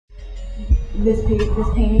This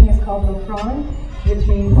painting is called L'Offrande, which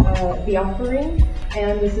means the offering,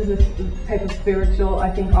 and this is a type of spiritual,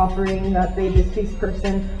 I think, offering that the deceased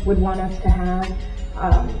person would want us to have.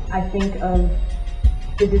 I think of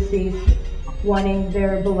the deceased wanting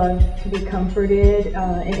their beloved to be comforted in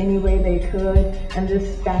any way they could, and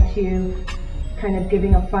this statue kind of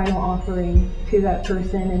giving a final offering to that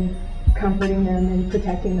person and comforting them and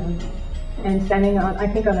protecting them, and standing on, I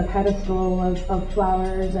think, on a pedestal of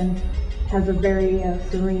flowers, and has a very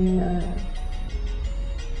serene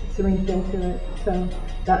feel to it. So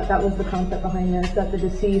that was the concept behind this, that the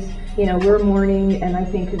deceased, we're mourning, and I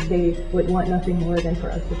think they would want nothing more than for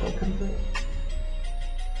us to feel comfort.